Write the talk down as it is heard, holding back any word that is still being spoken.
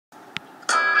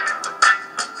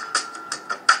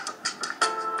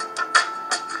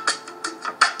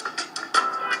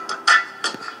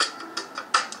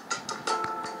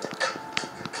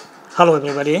Hello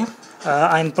everybody,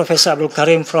 I'm Professor Abdul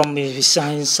Karim from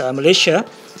Science Malaysia.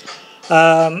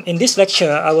 In this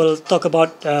lecture, I will talk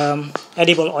about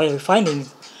edible oil refining,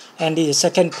 and the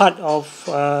second part of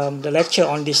the lecture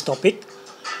on this topic.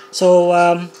 So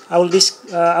I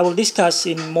will discuss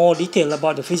in more detail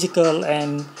about the physical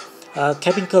and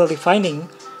chemical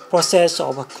refining process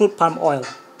of crude palm oil.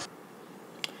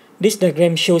 This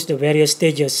diagram shows the various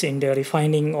stages in the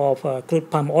refining of crude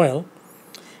palm oil.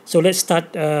 So let's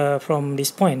start from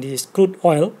this point. This is crude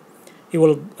oil. It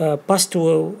will pass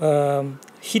through a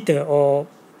heater or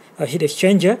a heat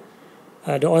exchanger.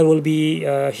 The oil will be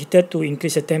heated to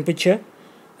increase the temperature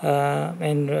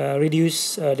and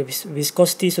reduce the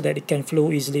viscosity so that it can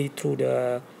flow easily through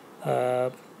the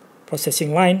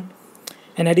processing line.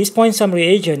 And at this point, some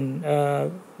reagent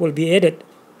will be added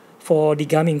for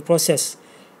degumming process.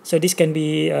 So this can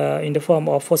be in the form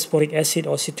of phosphoric acid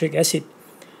or citric acid.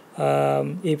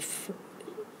 If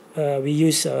we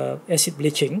use acid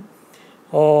bleaching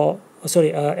or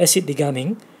acid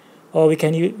degumming, or we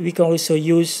can also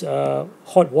use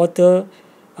hot water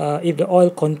if the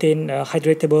oil contain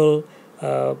hydratable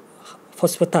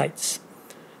phosphatides.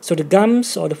 So the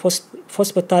gums or the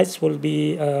phosphatides will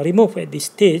be removed at this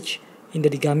stage in the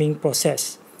degumming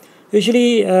process.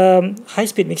 Usually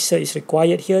high-speed mixer is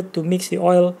required here to mix the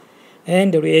oil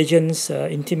and the reagents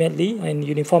intimately and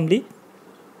uniformly.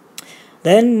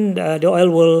 Then the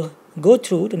oil will go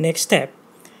through the next step.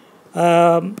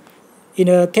 In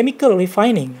a chemical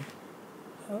refining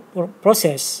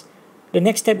process, the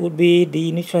next step would be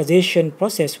the neutralization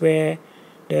process, where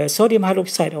the sodium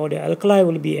hydroxide or the alkali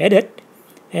will be added,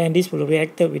 and this will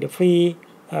react with the free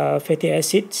fatty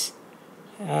acids,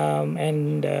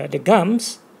 and the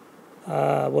gums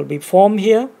will be formed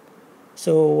here.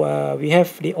 So we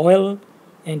have the oil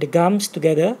and the gums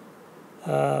together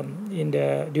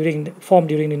formed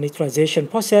during the neutralization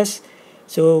process.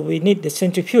 So we need the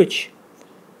centrifuge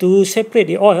to separate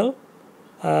the oil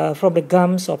from the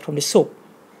gums or from the soap.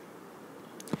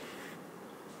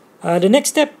 The next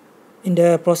step in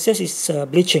the process is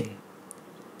bleaching.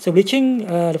 So bleaching,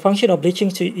 the function of bleaching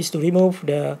is to remove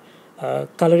the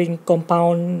coloring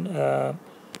compound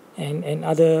and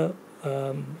other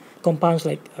compounds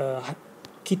like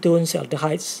ketones,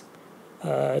 aldehydes,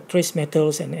 trace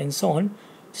metals, and so on.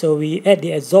 So we add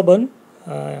the adsorbent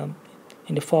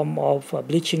in the form of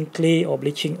bleaching clay or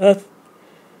bleaching earth,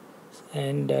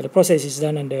 and the process is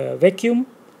done under vacuum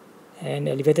and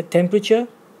elevated temperature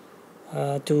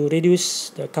to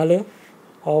reduce the color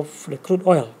of the crude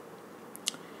oil.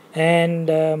 And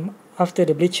after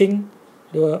the bleaching,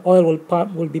 the oil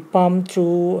will be pumped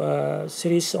through a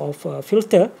series of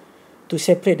filter to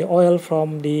separate the oil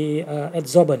from the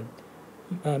adsorbent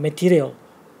material,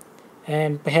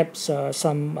 and perhaps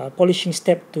some polishing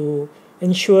step to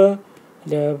ensure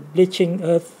the bleaching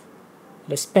earth,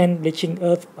 the spent bleaching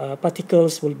earth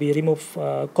particles will be removed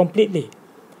completely.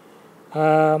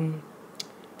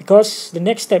 Because the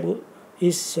next step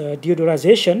is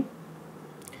deodorization.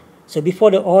 So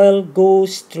before the oil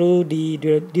goes through the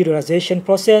deodorization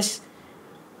process,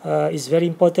 it's very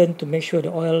important to make sure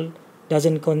the oil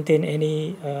doesn't contain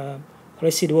any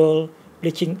residual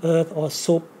bleaching earth or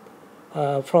soap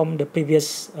from the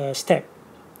previous step.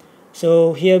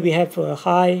 So here we have a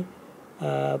high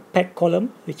pack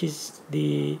column, which is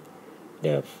the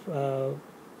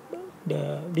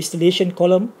distillation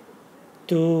column,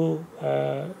 to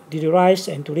deodorize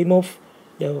and to remove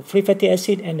the free fatty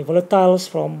acid and the volatiles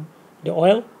from the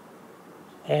oil,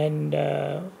 and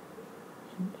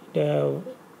the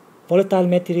volatile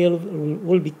material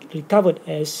will be recovered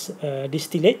as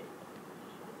distillate,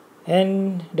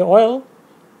 and the oil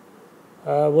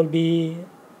will be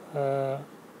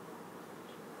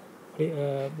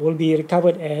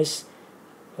recovered as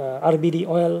RBD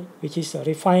oil, which is a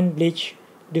refined bleach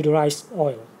deodorized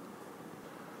oil.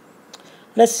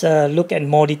 Let's look at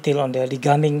more detail on the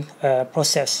degumming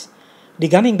process.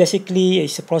 Degumming basically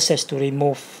is a process to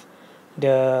remove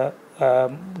the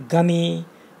gummy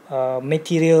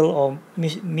material or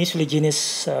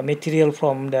mucilaginous material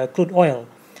from the crude oil.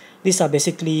 These are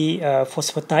basically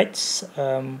phosphatides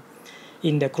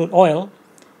in the crude oil.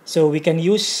 So we can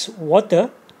use water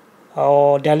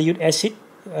or dilute acid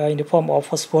in the form of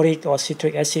phosphoric or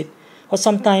citric acid, or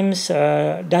sometimes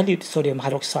dilute sodium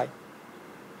hydroxide.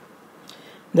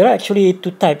 There are actually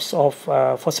two types of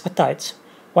phosphatides.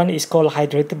 One is called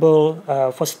hydratable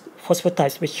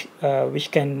phosphatides,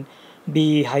 which can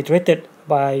be hydrated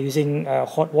by using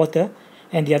hot water,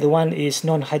 and the other one is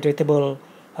non-hydratable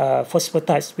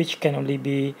phosphatides, which can only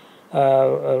be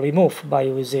removed by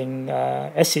using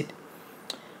acid.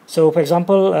 So for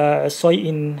example,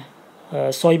 soybean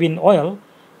oil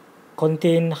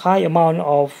contain high amount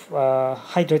of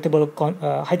hydratable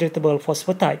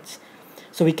phosphatides.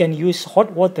 So we can use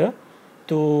hot water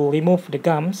to remove the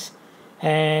gums,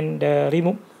 and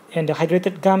the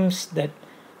hydrated gums that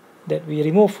we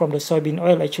remove from the soybean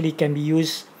oil actually can be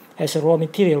used as a raw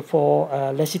material for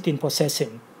lecithin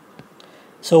processing.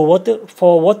 So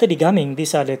for water degumming,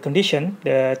 these are the conditions: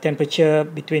 the temperature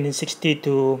between 60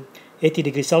 to 80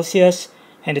 degrees Celsius,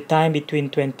 and the time between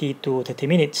 20 to 30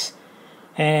 minutes.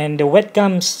 And the wet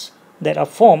gums that are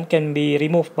formed can be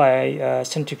removed by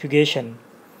centrifugation.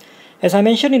 As I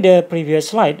mentioned in the previous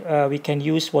slide, we can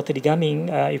use water degumming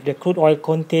if the crude oil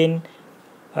contains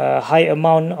high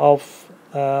amount of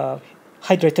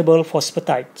hydratable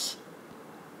phosphatides.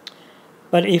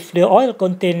 But if the oil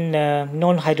contains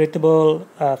non-hydratable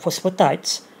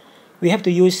phosphatides, we have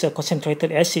to use a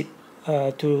concentrated acid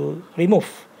to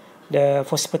remove the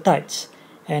phosphatides,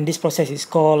 and this process is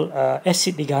called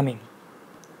acid degumming.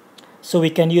 So we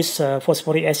can use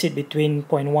phosphoric acid between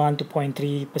 0.1 to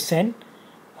 0.3%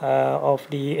 of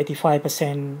the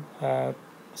 85%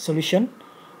 solution,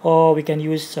 or we can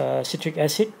use citric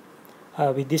acid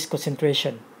with this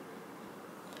concentration.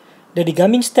 The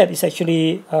degumming step is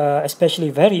actually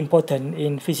especially very important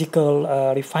in physical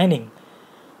refining.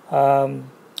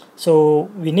 So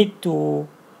we need to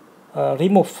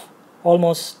remove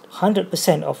almost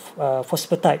 100% of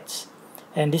phosphatides,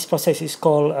 and this process is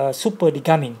called super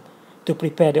degumming to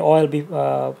prepare the oil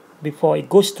before it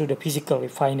goes through the physical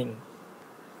refining.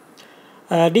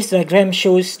 This diagram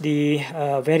shows the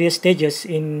various stages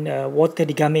in water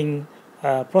degumming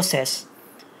process.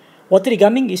 Water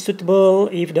degumming is suitable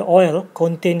if the oil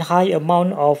contains high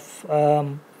amount of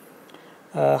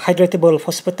hydratable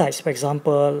phosphatides, for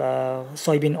example,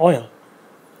 soybean oil.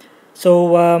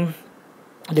 So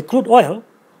the crude oil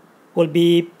will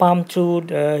be pumped through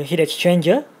the heat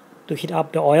exchanger to heat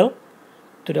up the oil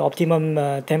to the optimum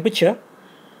temperature.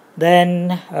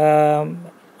 Then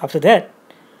after that,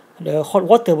 the hot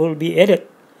water will be added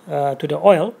to the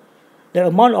oil. The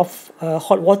amount of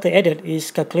hot water added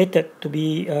is calculated to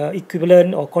be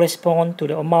equivalent or correspond to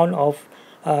the amount of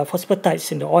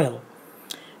phosphatides in the oil,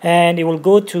 and it will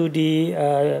go to the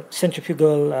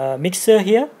centrifugal mixer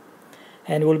here,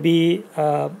 and will be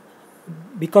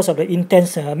because of the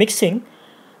intense mixing,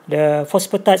 the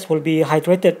phosphatides will be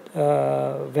hydrated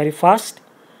very fast,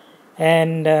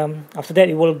 and after that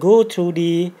it will go through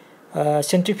the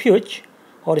centrifuge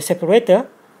or the separator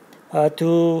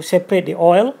to separate the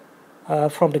oil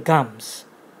from the gums.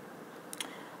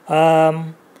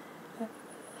 The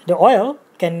oil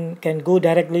can go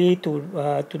directly to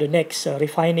the next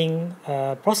refining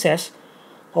process,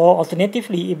 or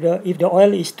alternatively, if the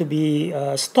oil is to be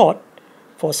stored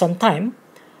for some time,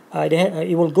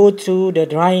 it will go through the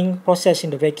drying process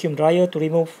in the vacuum dryer to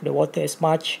remove the water as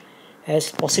much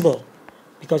as possible,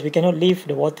 because we cannot leave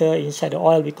the water inside the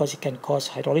oil because it can cause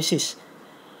hydrolysis.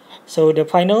 So the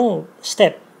final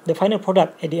step, the final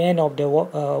product at the end of the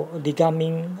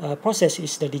degumming process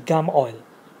is the degum oil.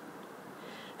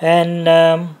 And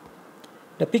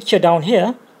the picture down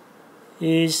here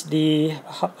is the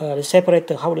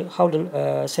separator, how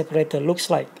the separator looks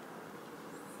like.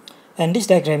 And this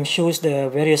diagram shows the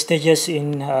various stages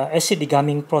in acid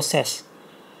degumming process.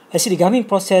 Acid degumming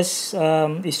process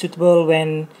is suitable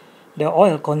when the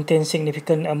oil contains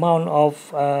significant amount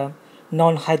of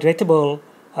non-hydratable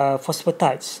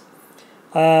phosphatides.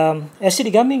 Acid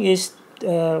degumming is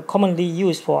commonly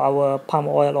used for our palm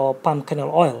oil or palm kernel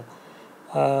oil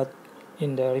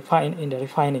in the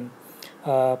refining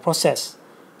process.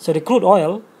 So the crude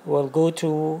oil will go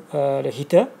through the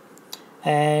heater,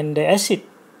 and the acid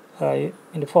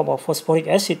in the form of phosphoric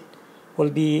acid will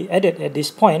be added at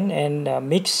this point and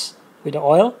mix with the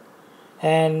oil,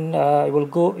 and it will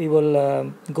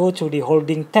go through the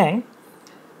holding tank,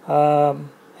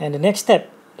 and the next step,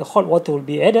 the hot water will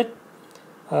be added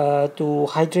to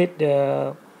hydrate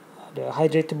the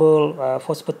hydratable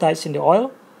phosphatides in the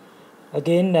oil.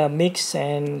 Again, mix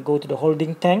and go to the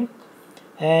holding tank,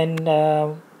 and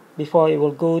before it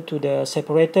will go to the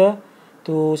separator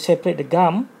to separate the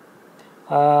gum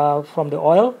from the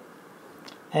oil.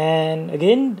 And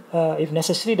again, if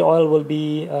necessary, the oil will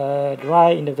be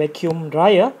dry in the vacuum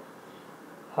dryer,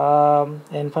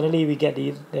 and finally we get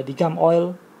the degum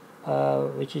oil,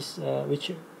 which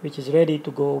is ready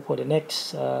to go for the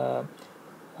next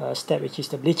step, which is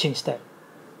the bleaching step.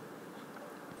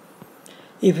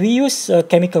 If we use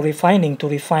chemical refining to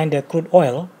refine the crude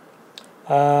oil,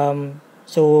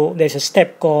 so there's a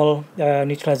step called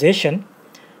neutralization,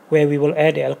 where we will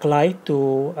add the alkali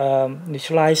to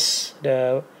neutralize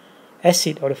the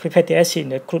acid or the free fatty acid in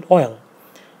the crude oil.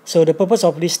 So the purpose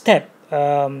of this step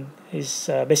is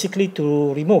basically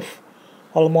to remove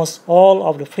almost all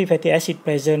of the free fatty acid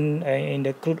present in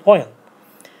the crude oil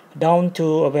down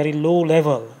to a very low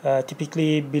level,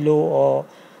 typically below or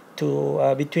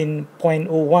to between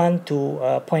 0.01 to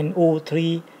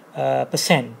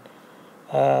 0.03%.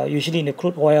 Usually in the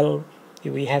crude oil,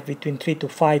 we have between 3 to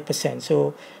 5%.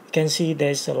 So you can see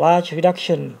there's a large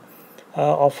reduction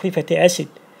of free fatty acid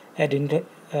during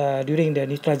the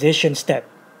neutralization step.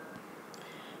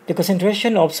 The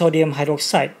concentration of sodium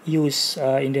hydroxide used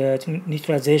in the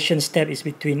neutralization step is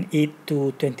between 8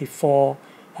 to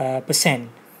 24%.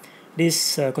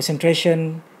 This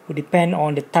concentration will depend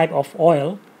on the type of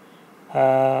oil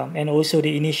and also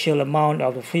the initial amount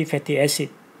of the free fatty acid.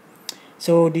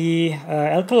 So the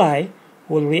alkali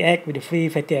will react with the free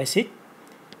fatty acid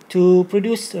to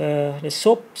produce the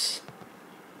soaps,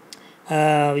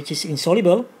 which is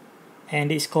insoluble,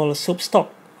 and it's called soap stock,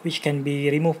 which can be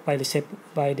removed by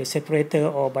the separator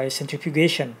or by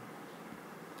centrifugation.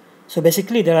 So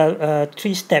basically there are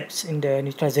 3 steps in the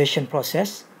neutralization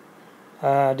process.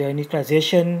 The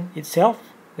neutralization itself,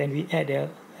 then we add the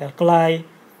alkali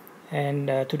and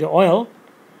to the oil,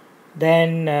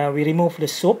 then we remove the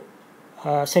soap,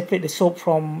 separate the soap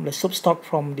from the soap stock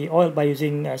from the oil by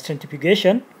using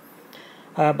centrifugation.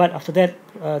 But after that,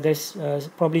 there's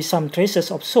probably some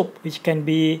traces of soap which can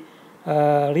be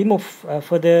removed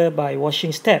further by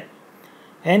washing step,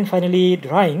 and finally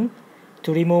drying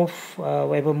to remove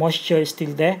whatever moisture is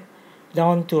still there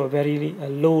down to a very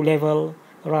low level,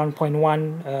 around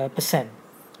 0.1%.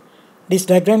 This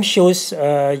diagram shows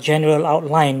a general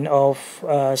outline of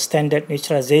standard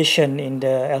neutralization in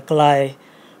the alkali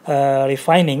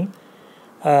refining,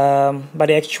 but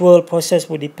the actual process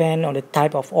will depend on the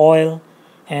type of oil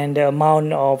and the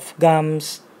amount of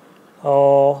gums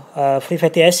or free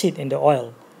fatty acid in the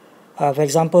oil. For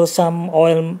example, some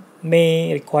oil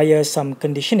may require some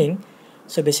conditioning.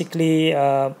 So basically,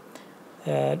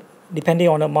 depending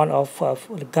on the amount of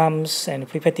the gums and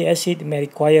free fatty acid, it may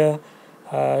require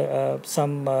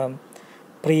some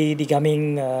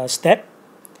pre-degumming step.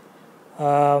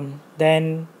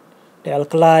 Then the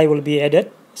alkali will be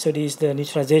added. So this is the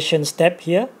neutralization step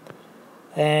here,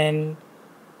 and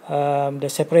the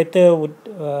separator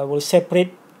will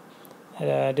separate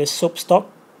the soap stock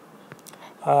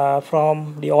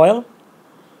from the oil,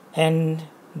 and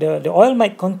the oil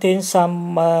might contain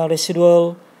some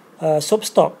residual soap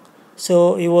stock,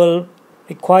 so it will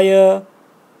require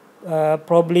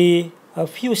probably a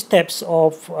few steps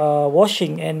of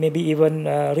washing and maybe even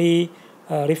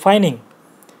refining.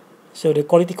 So the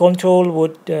quality control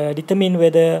would determine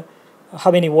whether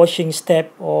how many washing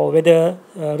steps or whether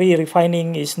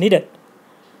refining is needed,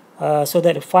 so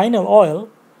that the final oil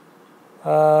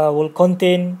will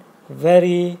contain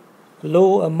very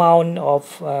low amount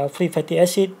of free fatty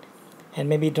acid, and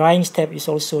maybe drying step is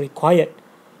also required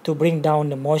to bring down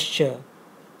the moisture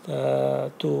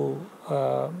to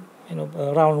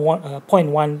around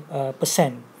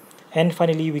 0.1%, and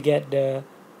finally we get the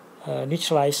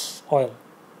neutralized oil.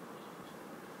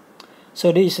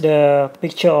 So this is the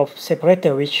picture of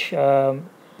separator which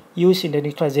used in the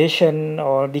neutralization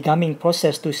or degumming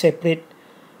process to separate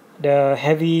the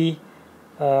heavy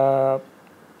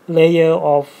layer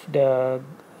of the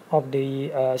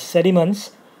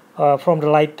sediments from the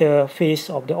lighter phase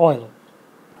of the oil.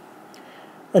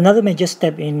 Another major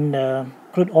step in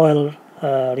crude oil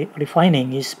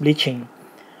refining is bleaching.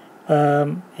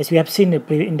 As we have seen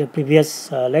in the previous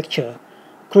lecture,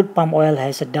 crude palm oil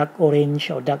has a dark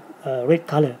orange or dark red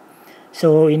color.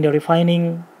 So in the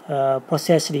refining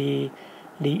process, the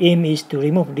aim is to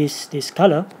remove this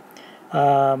color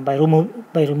by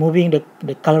removing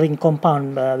the coloring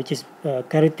compound, which is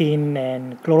keratin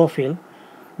and chlorophyll,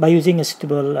 by using a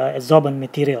suitable adsorbent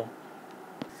material.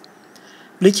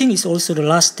 Bleaching is also the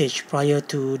last stage prior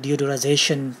to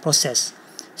deodorization process.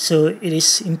 So it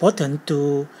is important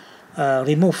to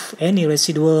remove any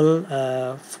residual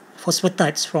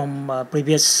phosphatides from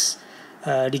previous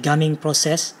degumming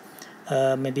process,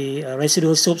 maybe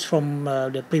residual soaps from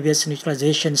the previous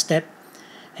neutralization step,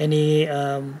 any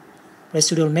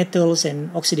residual metals and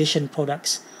oxidation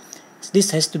products. This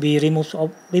has to be removed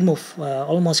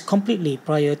almost completely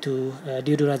prior to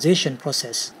deodorization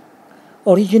process.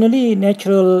 Originally,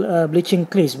 natural bleaching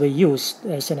clays were used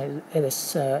as an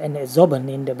adsorbent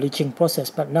in the bleaching process,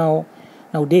 but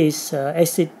nowadays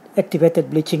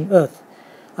acid-activated bleaching earth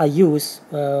are used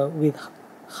with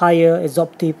higher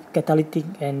adsorptive, catalytic,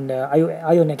 and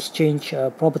ion exchange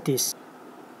properties.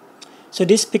 So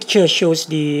this picture shows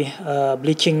the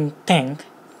bleaching tank.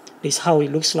 This is how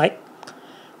it looks like.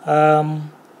 In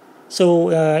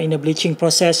the bleaching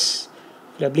process,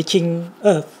 the bleaching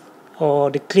earth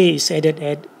or the clay is added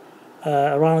at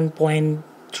around 0.3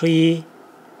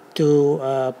 to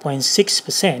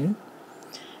 0.6%,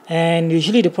 and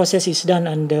usually the process is done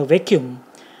under vacuum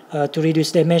to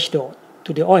reduce damage to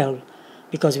the oil,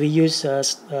 because we use a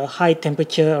high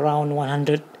temperature around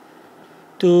 100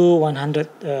 to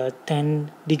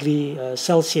 110 degree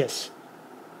Celsius.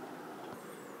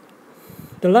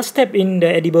 The last step in the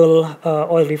edible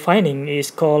oil refining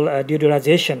is called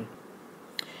deodorization.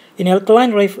 In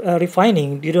alkaline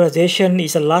refining, deodorization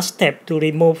is the last step to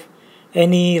remove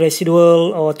any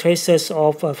residual or traces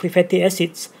of free fatty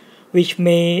acids which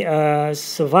may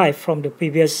survive from the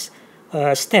previous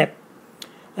step,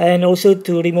 and also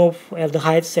to remove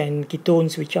aldehydes and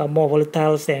ketones which are more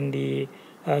volatile than the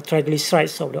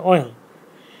triglycerides of the oil.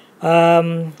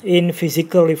 In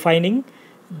physical refining,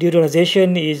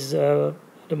 deodorization is the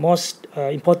most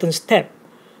important step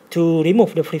to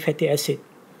remove the free fatty acid.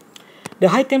 The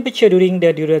high temperature during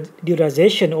the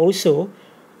deodorization also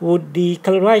would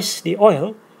decolorize the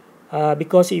oil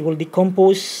because it will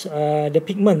decompose the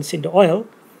pigments in the oil.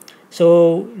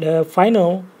 So the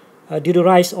final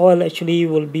deodorized oil actually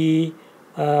will be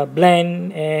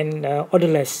bland and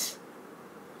odorless.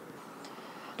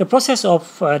 The process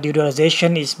of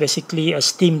deodorization is basically a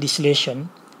steam distillation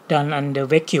done under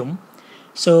vacuum.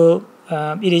 So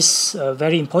it is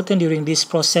very important during this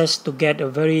process to get a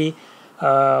very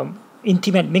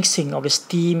intimate mixing of the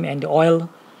steam and the oil,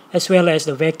 as well as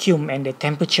the vacuum and the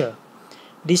temperature.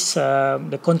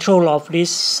 The control of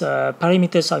these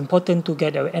parameters are important to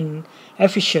get an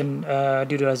efficient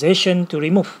deodorization to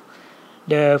remove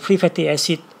the free fatty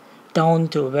acid down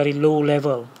to a very low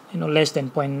level, less than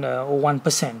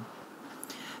 0.01%.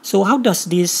 So how does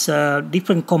these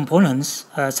different components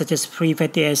such as free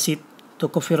fatty acid,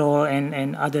 tocopherol,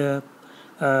 and other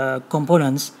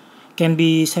components can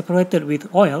be separated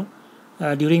with oil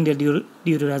during the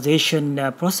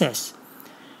deodorization process?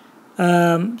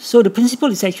 So the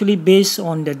principle is actually based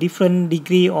on the different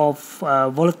degree of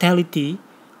volatility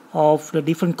of the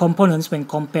different components when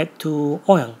compared to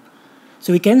oil.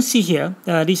 So we can see here,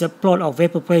 this is a plot of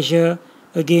vapor pressure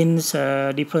against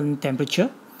different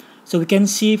temperature. So we can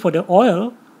see for the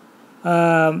oil,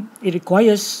 it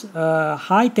requires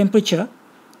high temperature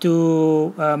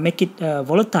to make it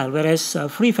volatile, whereas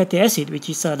free fatty acid, which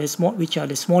are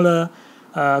the smaller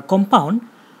compound,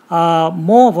 are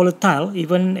more volatile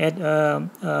even at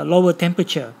lower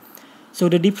temperature. So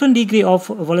the different degree of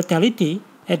volatility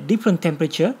at different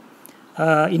temperature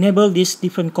enable this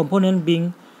different component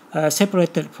being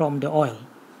separated from the oil.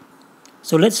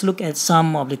 So let's look at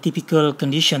some of the typical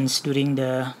conditions during in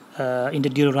the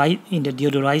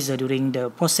deodorizer during the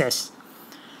process.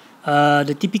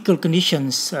 The typical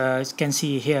conditions you can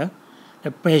see here: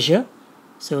 the pressure.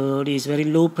 So this is very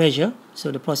low pressure.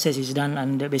 So the process is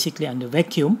done basically under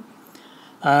vacuum.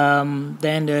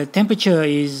 Then the temperature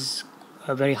is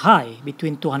very high,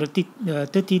 between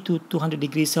 230 to 200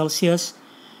 degrees Celsius,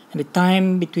 and the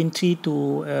time between 3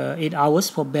 to 8 hours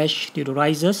for batch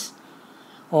deodorizers,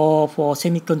 or for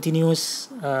semi-continuous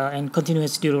and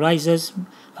continuous deodorizers,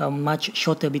 much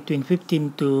shorter, between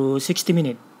 15 to 60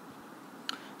 minutes.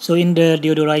 So in the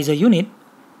deodorizer unit,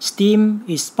 steam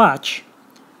is sparged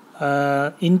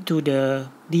into the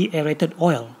deaerated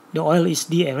oil. The oil is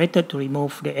deaerated to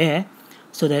remove the air,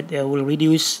 so that it will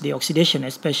reduce the oxidation,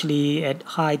 especially at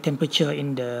high temperature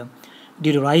in the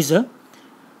deodorizer.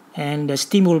 And the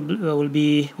steam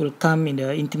will come in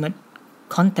the intimate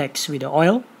contact with the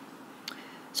oil.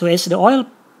 So as the oil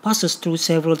passes through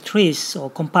several trays or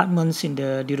compartments in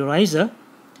the deodorizer,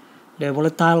 the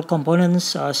volatile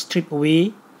components are stripped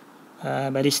away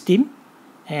by the steam,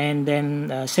 and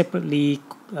then separately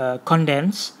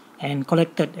condensed and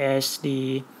collected as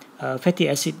the fatty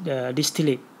acid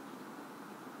distillate.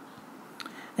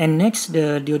 And next,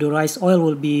 the deodorized oil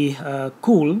will be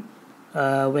cool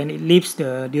when it leaves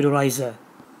the deodorizer.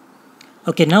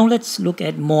 Okay, now let's look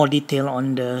at more detail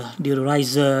on the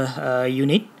deodorizer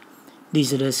unit.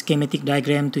 This is the schematic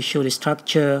diagram to show the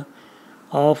structure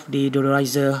of the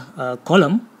deodorizer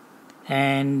column.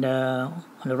 And on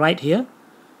the right here,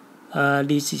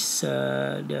 this is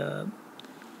how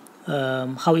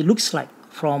it looks like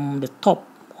from the top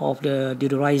of the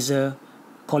deodorizer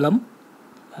column.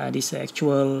 This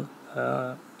actual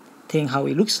thing, how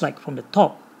it looks like from the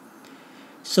top.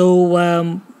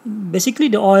 So basically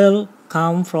the oil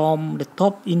come from the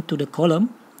top into the column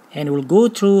and will go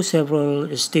through several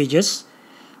stages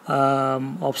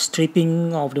of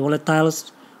stripping of the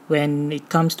volatiles when it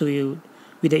comes to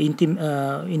with the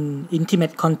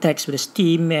intimate contact with the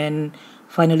steam, and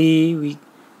finally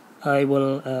it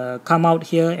will come out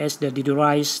here as the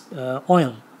deodorized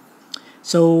oil.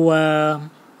 So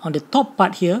on the top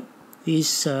part here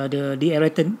is the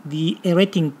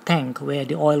aerating tank, where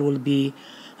the oil will be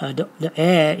the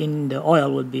air in the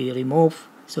oil will be removed.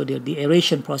 So the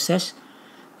aeration process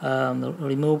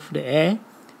remove the air,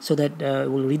 so that it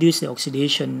will reduce the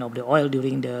oxidation of the oil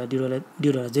during the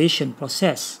deodorization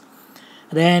process.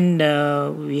 Then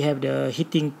we have the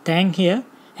heating tank here,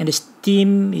 and the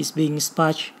steam is being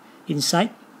sparged inside,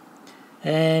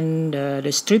 and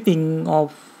the stripping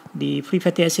of the free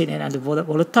fatty acid and other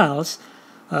volatiles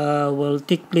will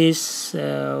take place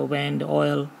when the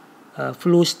oil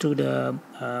flows through the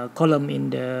column in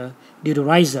the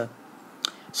deodorizer.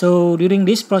 So during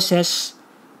this process,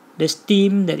 the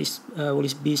steam that will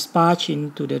be sparged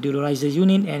into the deodorizer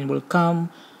unit and will come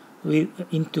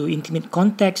into intimate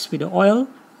contact with the oil,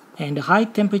 and the high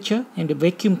temperature and the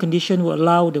vacuum condition will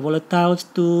allow the volatiles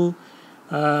to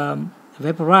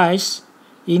vaporize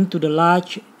into the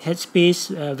large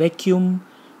headspace vacuum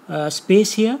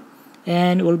space here,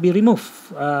 and will be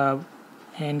removed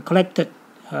and collected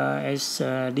as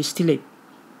distillate.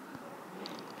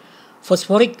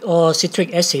 Phosphoric or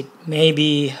citric acid may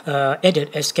be added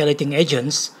as chelating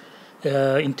agents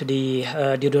into the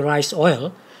deodorized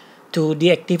oil to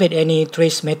deactivate any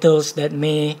trace metals that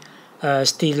may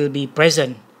still be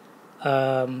present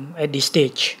at this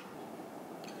stage.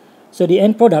 So the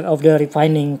end product of the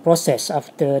refining process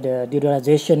after the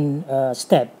deodorization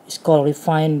step is called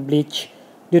refined bleach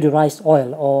deodorized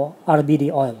oil, or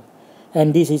RBD oil,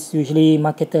 and this is usually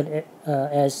marketed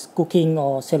as cooking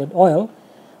or salad oil,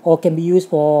 or can be used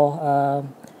for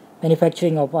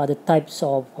manufacturing of other types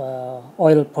of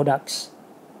oil products.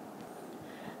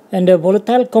 And the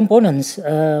volatile components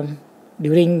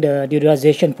during the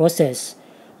deodorization process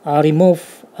are removed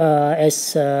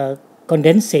as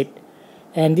condensate,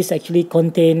 and this actually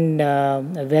contain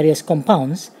various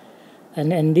compounds,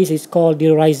 and this is called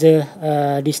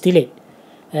deodorizer distillate,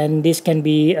 and this can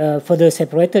be further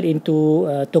separated into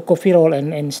tocopherol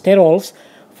and sterols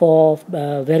for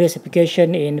various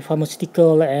application in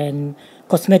pharmaceutical and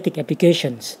cosmetic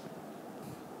applications.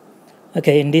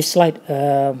 Okay, in this slide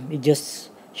it just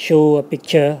show a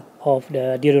picture of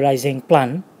the deodorizing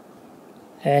plant,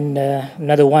 and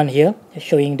another one here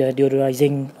showing the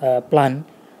deodorizing plant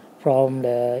from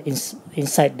the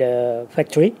inside the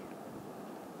factory.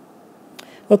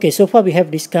 Okay, so far we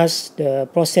have discussed the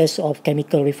process of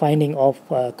chemical refining of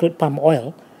crude palm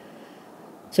oil.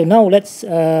 So now let's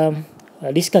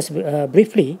discuss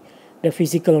briefly the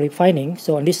physical refining.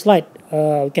 So on this slide,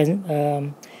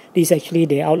 this is actually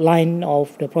the outline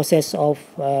of the process of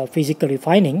physical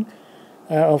refining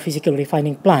or physical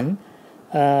refining plant,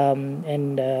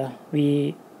 and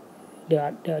the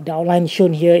outline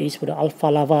shown here is for the Alfa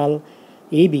Laval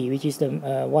AB, which is the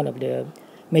one of the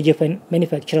major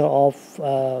manufacturer of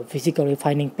physical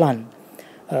refining plant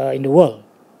in the world.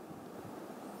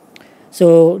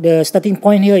 So the starting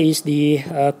point here is the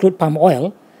crude palm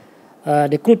oil.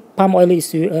 The crude palm oil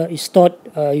is stored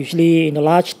usually in a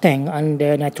large tank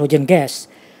under nitrogen gas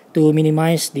to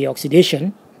minimize the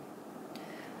oxidation.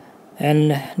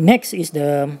 And next is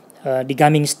the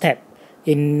degumming step.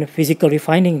 In physical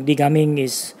refining, degumming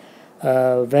is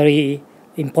a very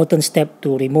important step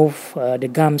to remove the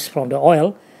gums from the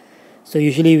oil. So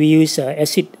usually we use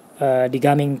acid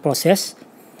degumming process,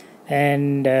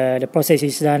 and the process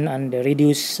is done under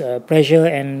reduced pressure,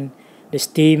 and the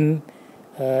steam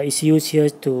is used here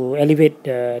to elevate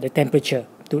the temperature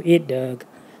to aid the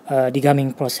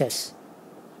degumming process.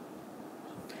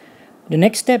 The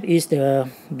next step is the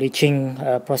bleaching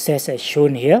process as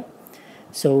shown here.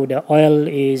 So the oil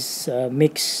is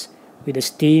mixed with the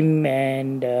steam,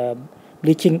 and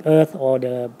bleaching earth or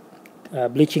the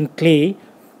bleaching clay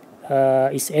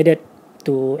is added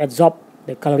to absorb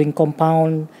the coloring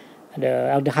compound,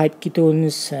 the aldehyde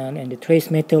ketones, and the trace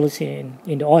metals in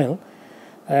the oil.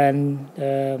 And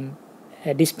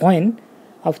at this point,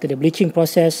 after the bleaching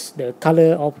process, the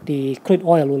color of the crude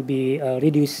oil will be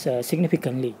reduced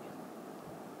significantly.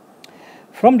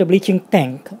 From the bleaching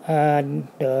tank,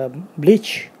 the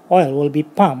bleach oil will be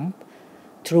pumped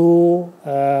through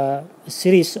a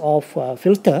series of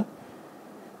filter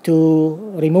to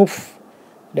remove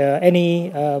the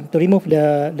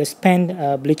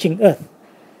spent bleaching earth,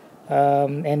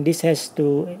 and this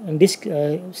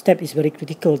step is very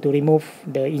critical to remove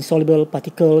the insoluble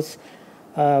particles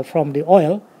from the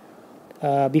oil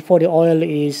before the oil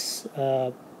is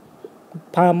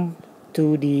pumped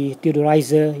to the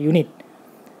deodorizer unit.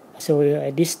 So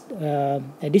at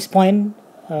this point,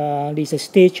 there is a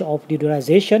stage of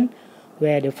deodorization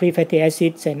where the free fatty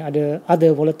acids and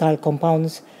other volatile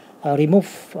compounds are removed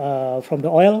from the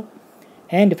oil,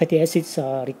 and the fatty acids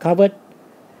are recovered.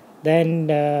 Then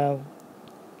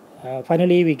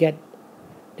finally we get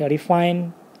the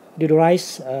refined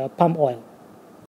deodorized palm oil.